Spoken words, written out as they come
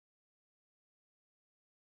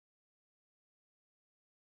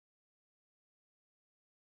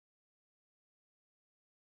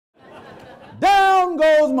on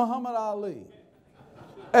goes Muhammad Ali,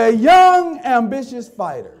 a young, ambitious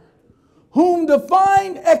fighter whom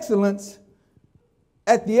defined excellence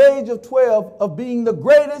at the age of 12 of being the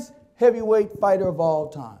greatest heavyweight fighter of all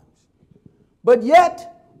times. But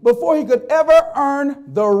yet, before he could ever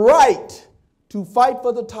earn the right to fight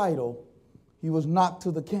for the title, he was knocked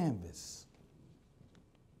to the canvas.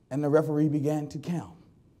 And the referee began to count.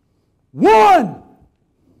 1,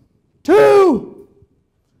 2.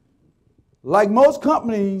 Like most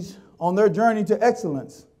companies on their journey to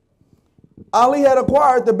excellence, Ali had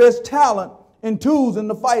acquired the best talent and tools in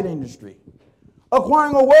the fight industry,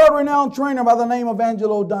 acquiring a world-renowned trainer by the name of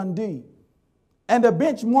Angelo Dundee and a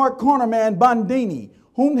benchmark cornerman Bandini,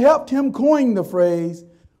 whom helped him coin the phrase,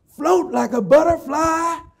 float like a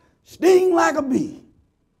butterfly, sting like a bee.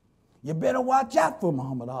 You better watch out for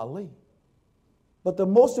Muhammad Ali. But the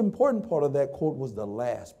most important part of that quote was the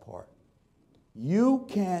last part. You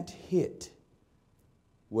can't hit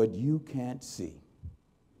what you can't see.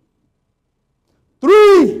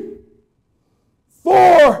 3,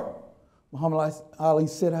 4. Muhammad Ali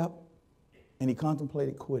sat up and he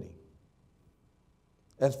contemplated quitting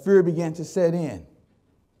as fear began to set in.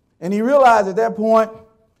 And he realized at that point,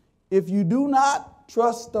 if you do not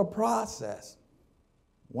trust the process,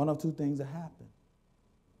 one of two things will happen.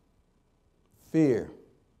 Fear.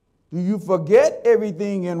 Do you forget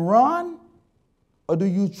everything and run? Or do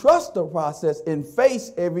you trust the process and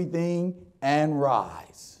face everything and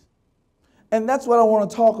rise? And that's what I want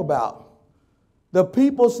to talk about. The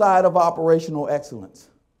people side of operational excellence.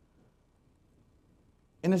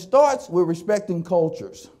 And it starts with respecting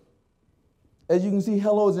cultures. As you can see,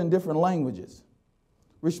 hello is in different languages.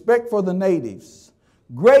 Respect for the natives.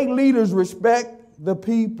 Great leaders respect the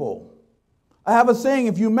people. I have a saying,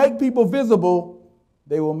 if you make people visible,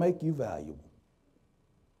 they will make you valuable.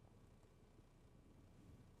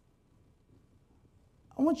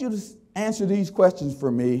 I want you to answer these questions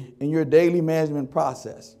for me in your daily management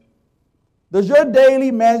process. Does your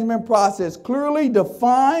daily management process clearly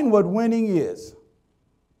define what winning is?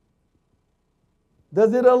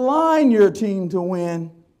 Does it align your team to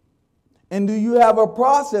win? And do you have a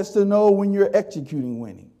process to know when you're executing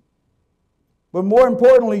winning? But more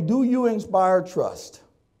importantly, do you inspire trust?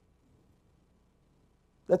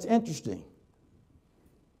 That's interesting.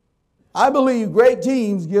 I believe great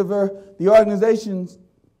teams give the organization's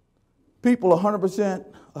people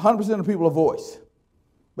 100% of people a voice.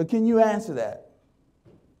 But can you answer that?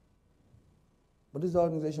 What does the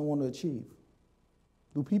organization want to achieve?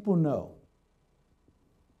 Do people know?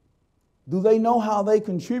 Do they know how they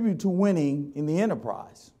contribute to winning in the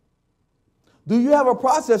enterprise? Do you have a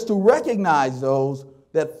process to recognize those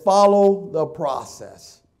that follow the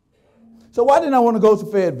process? So why didn't I want to go to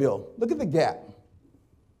Fayetteville? Look at the gap.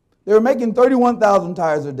 They were making 31,000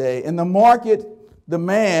 tires a day, and the market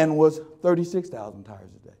demand was 36,000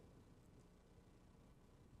 tires a day.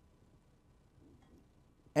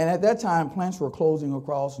 And at that time, plants were closing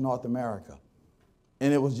across North America.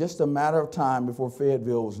 And it was just a matter of time before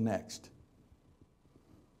Fayetteville was next.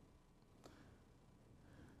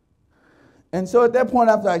 And so at that point,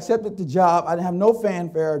 after I accepted the job, I didn't have no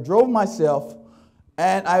fanfare. I drove myself,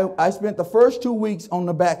 and I spent the first 2 weeks on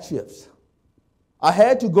the back shifts. I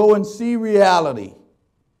had to go and see reality.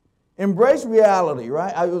 Embrace reality,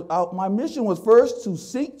 right? My mission was first to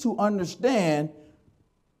seek to understand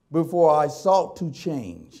before I sought to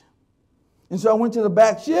change. And so I went to the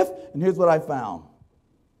back shift, and here's what I found.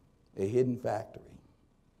 A hidden factory.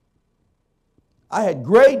 I had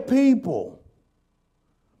great people,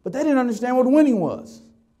 but they didn't understand what winning was.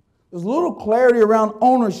 There's little clarity around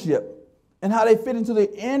ownership and how they fit into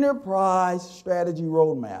the enterprise strategy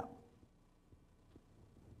roadmap.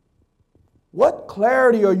 What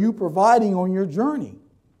clarity are you providing on your journey?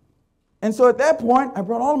 And so at that point, I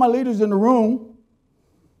brought all of my leaders in the room,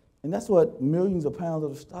 and that's what millions of pounds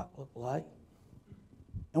of stock look like.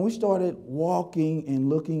 And we started walking and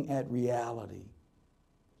looking at reality.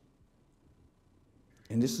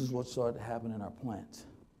 And this is what started to happen in our plants.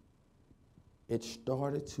 It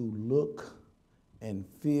started to look and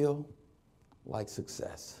feel like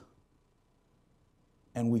success.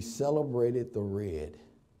 And we celebrated the red.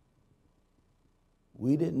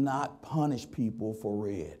 We did not punish people for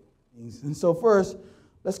red. And so first,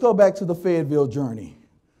 let's go back to the Fayetteville journey.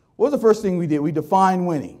 What was the first thing we did? We defined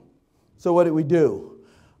winning. So what did we do?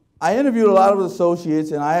 I interviewed a lot of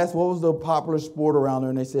associates, and I asked what was the popular sport around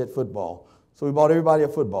there, and they said football. So we bought everybody a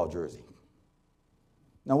football jersey.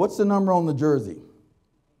 Now, what's the number on the jersey?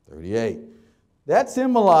 38. That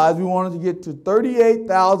symbolized we wanted to get to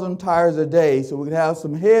 38,000 tires a day so we could have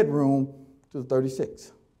some headroom to the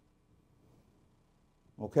 36.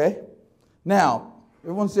 Okay? Now,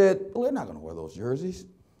 Everyone said, well, they're not going to wear those jerseys.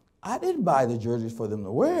 I didn't buy the jerseys for them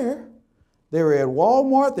to wear. They were at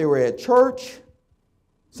Walmart. They were at church.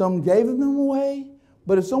 Some gave them away.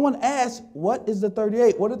 But if someone asked, what is the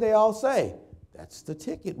 38? What did they all say? That's the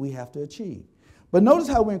ticket we have to achieve. But notice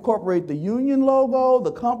how we incorporate the union logo,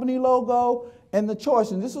 the company logo, and the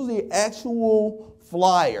choice. And this was the actual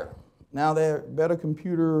flyer. Now there are better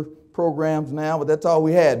computer programs now, but that's all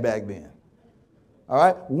we had back then. All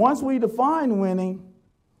right? Once we define winning,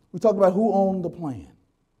 we talk about who owned the plan.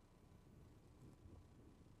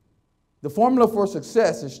 The formula for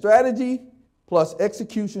success is strategy plus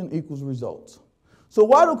execution equals results. So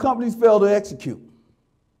why do companies fail to execute?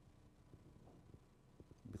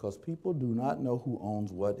 Because people do not know who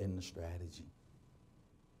owns what in the strategy.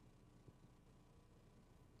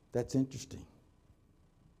 That's interesting.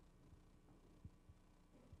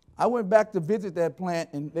 I went back to visit that plant,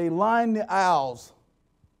 and they lined the aisles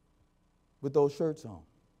with those shirts on.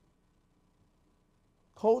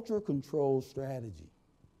 Culture controls strategy.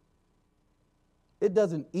 It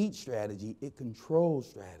doesn't eat strategy, it controls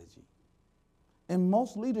strategy. And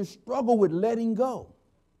most leaders struggle with letting go.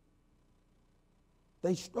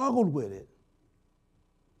 They struggled with it.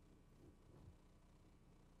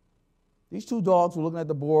 These two dogs were looking at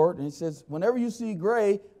the board, and it says, whenever you see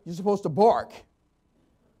gray, you're supposed to bark.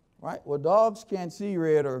 Right? Well, dogs can't see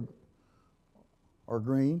red or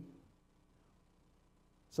green.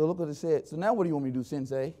 So look what it said. So now what do you want me to do,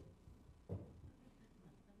 Sensei?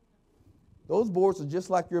 Those boards are just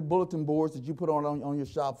like your bulletin boards that you put on your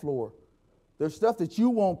shop floor. There's stuff that you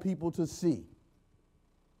want people to see.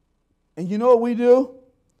 And you know what we do?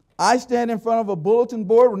 I stand in front of a bulletin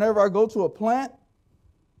board whenever I go to a plant,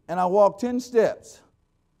 and I walk 10 steps.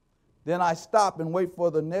 Then I stop and wait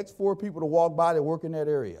for the next 4 people to walk by that work in that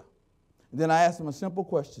area. And then I ask them a simple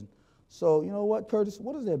question. So, you know what, Curtis,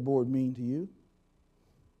 what does that board mean to you?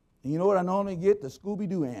 And you know what I normally get? The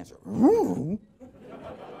Scooby-Doo answer.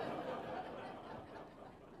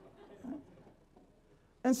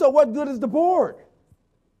 And so what good is the board?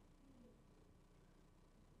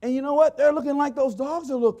 And you know what? They're looking like those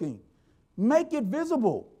dogs are looking. Make it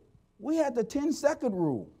visible. We had the 10-second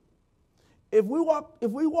rule. If we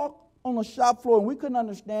walk on the shop floor and we couldn't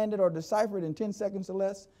understand it or decipher it in 10 seconds or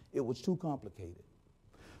less, it was too complicated.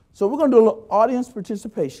 So we're going to do a little audience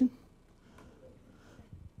participation.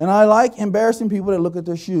 And I like embarrassing people that look at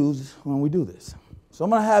their shoes when we do this. So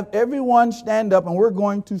I'm going to have everyone stand up and we're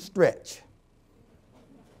going to stretch.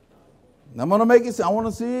 I'm going to make it so I want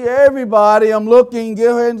to see everybody. I'm looking.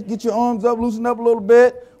 Go ahead and get your arms up, loosen up a little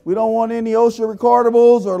bit. We don't want any OSHA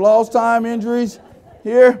recordables or lost time injuries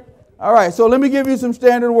here. All right, so let me give you some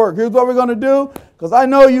standard work. Here's what we're going to do, because I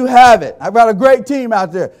know you have it. I've got a great team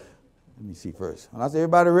out there. Let me see first. When I say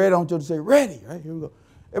everybody ready, I want you to say ready. All right, here we go.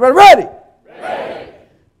 Everybody ready? Ready.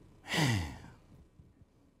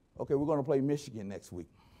 Okay, we're going to play Michigan next week.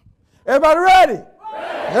 Everybody ready?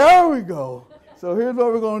 Ready. There we go. So here's what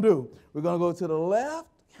we're going to do. We're going to go to the left,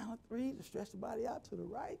 count of 3, to stretch the body out, to the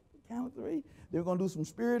right, count of 3. Then we're going to do some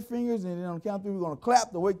spirit fingers, and then on the count of 3, we're going to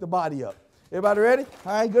clap to wake the body up. Everybody ready?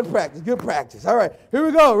 All right, good practice, good practice. All right, here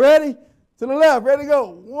we go. Ready? To the left, ready to go.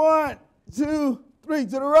 1, 2, 3.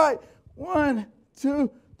 To the right. 1,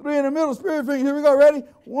 2, 3. In the middle, spirit fingers. Here we go. Ready?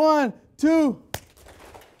 1, 2,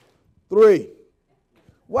 3.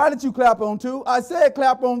 Why did you clap on 2? I said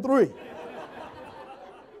clap on 3.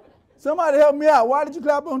 Somebody help me out. Why did you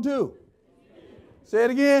clap on 2? Say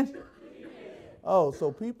it again. Oh,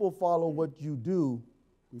 so people follow what you do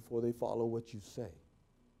before they follow what you say.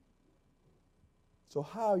 So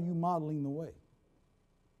how are you modeling the way?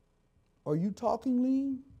 Are you talking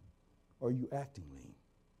lean or are you acting lean?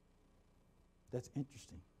 That's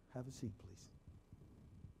interesting. Have a seat, please.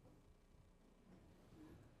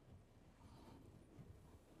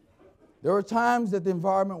 There were times that the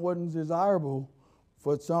environment wasn't desirable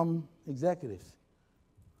for some executives.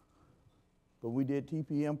 But we did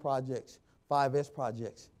TPM projects, 5S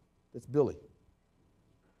projects. That's Billy.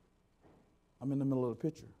 I'm in the middle of the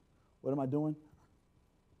picture. What am I doing?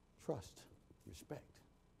 Trust, respect.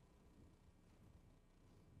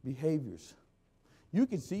 Behaviors. You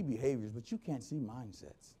can see behaviors, but you can't see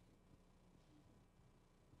mindsets.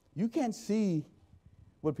 You can't see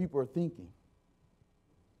what people are thinking.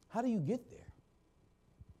 How do you get there?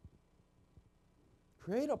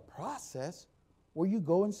 Create a process where you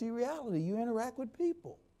go and see reality. You interact with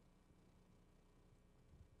people.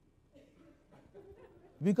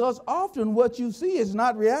 Because often what you see is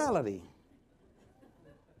not reality.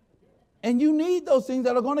 And you need those things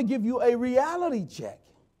that are going to give you a reality check.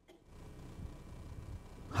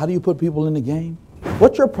 How do you put people in the game?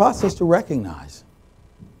 What's your process to recognize?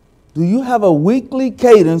 Do you have a weekly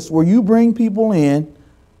cadence where you bring people in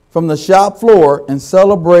from the shop floor and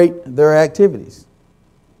celebrate their activities?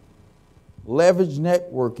 Leverage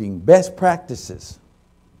networking, best practices.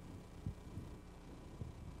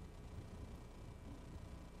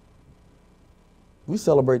 We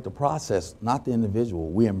celebrate the process, not the individual.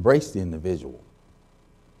 We embrace the individual.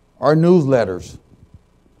 Our newsletters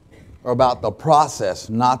are about the process,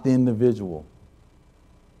 not the individual.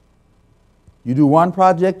 You do one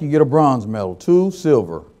project, you get a bronze medal. 2,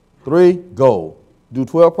 silver. 3, gold. Do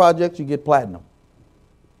 12 projects, you get platinum.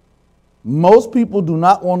 Most people do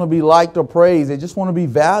not want to be liked or praised. They just want to be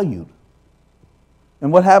valued.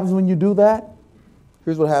 And what happens when you do that?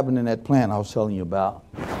 Here's what happened in that plant I was telling you about.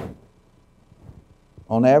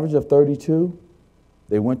 On average of 32,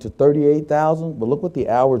 they went to 38,000, but look what the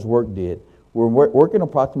hours work did. We're working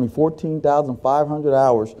approximately 14,500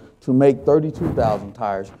 hours to make 32,000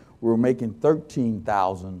 tires. We're making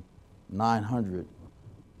 13,900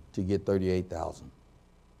 to get 38,000.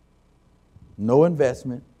 No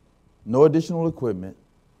investment, no additional equipment,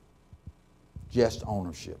 just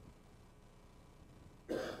ownership.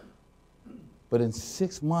 But in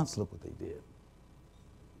 6 months, look what they did.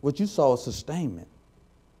 What you saw was sustainment.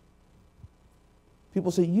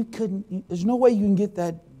 People say, there's no way you can get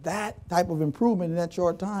that type of improvement in that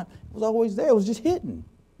short time. It was always there. It was just hidden.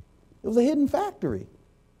 It was a hidden factory.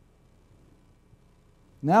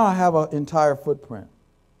 Now I have an entire footprint.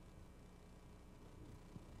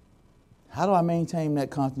 How do I maintain that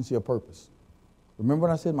constancy of purpose? Remember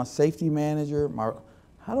when I said my safety manager?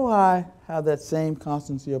 How do I have that same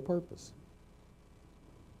constancy of purpose?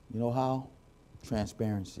 You know how?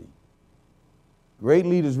 Transparency. Great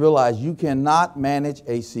leaders realize you cannot manage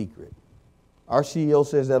a secret. Our CEO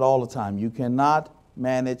says that all the time. You cannot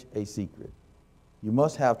manage a secret. You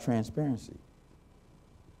must have transparency,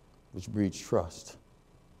 which breeds trust.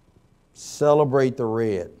 Celebrate the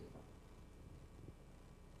red.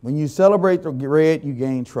 When you celebrate the red, you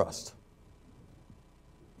gain trust.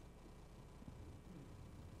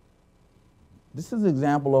 This is an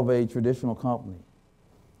example of a traditional company.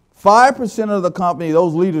 5% of the company,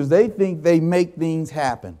 those leaders, they think they make things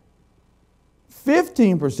happen.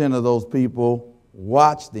 15% of those people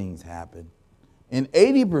watch things happen. And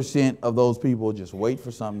 80% of those people just wait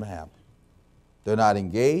for something to happen. They're not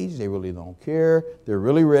engaged. They really don't care. They're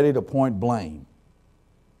really ready to point blame.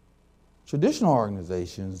 Traditional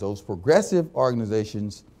organizations, those progressive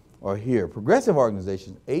organizations are here. Progressive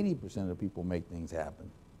organizations, 80% of the people make things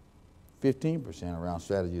happen. 15% around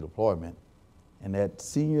strategy deployment. And that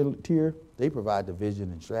senior tier, they provide the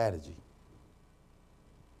vision and strategy.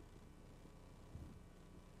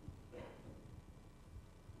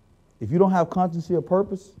 If you don't have constancy of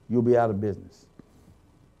purpose, you'll be out of business.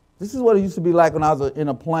 This is what it used to be like when I was in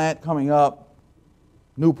a plant coming up,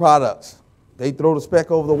 new products. They throw the spec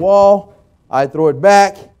over the wall, I throw it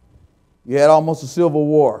back. You had almost a civil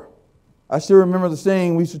war. I still remember the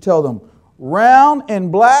saying we used to tell them, round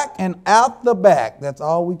and black and out the back. That's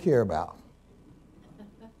all we care about.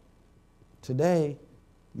 Today,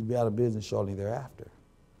 you'll be out of business shortly thereafter.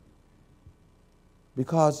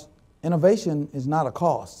 Because innovation is not a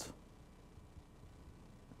cost.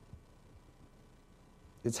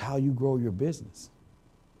 It's how you grow your business.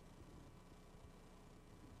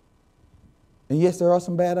 And yes, there are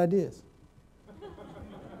some bad ideas.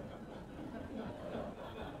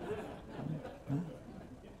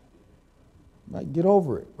 Like, get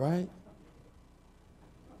over it, right?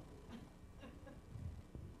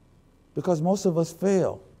 Because most of us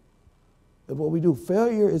fail at what we do.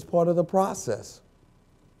 Failure is part of the process.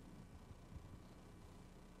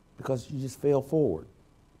 Because you just fail forward.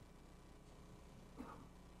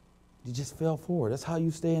 You just fail forward. That's how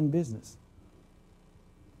you stay in business.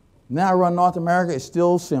 Now I run North America. It's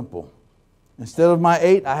still simple. Instead of my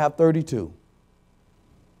 8, I have 32.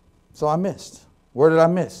 So I missed. Where did I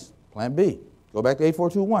miss? Plant B. Go back to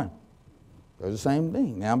 8421. There's the same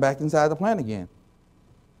thing. Now I'm back inside the plant again.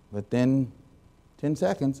 Within 10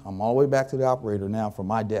 seconds, I'm all the way back to the operator now from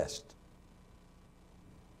my desk.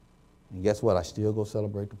 And guess what? I still go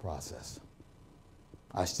celebrate the process.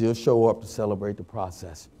 I still show up to celebrate the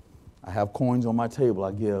process. I have coins on my table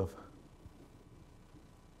I give.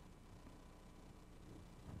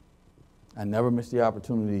 I never miss the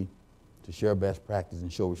opportunity to share best practice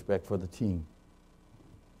and show respect for the team.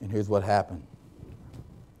 And here's what happened.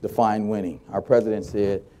 Define winning. Our president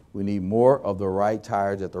said we need more of the right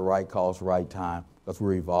tires at the right cost, right time, because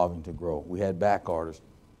we're evolving to grow. We had back orders.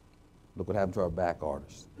 Look what happened to our back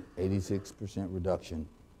orders. 86% reduction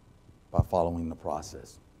by following the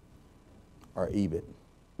process. Our EBIT,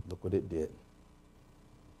 look what it did.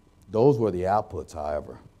 Those were the outputs,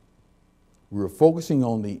 however. We were focusing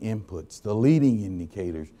on the inputs. The leading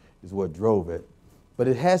indicators is what drove it. But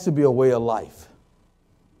it has to be a way of life.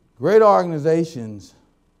 Great organizations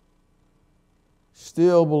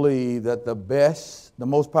still believe that the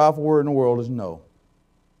most powerful word in the world is no.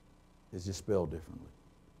 It's just spelled differently.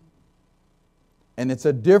 And it's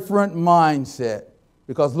a different mindset.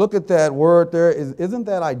 Because look at that word there. Isn't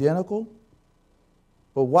that identical?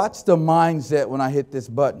 But watch the mindset when I hit this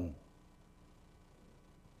button.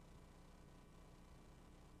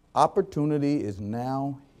 Opportunity is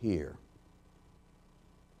now here.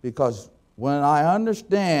 Because when I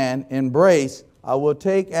understand, embrace, I will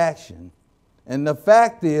take action. And the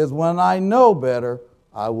fact is, when I know better,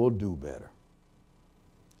 I will do better.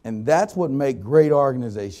 And that's what makes great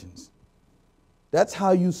organizations. That's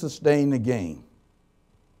how you sustain the game.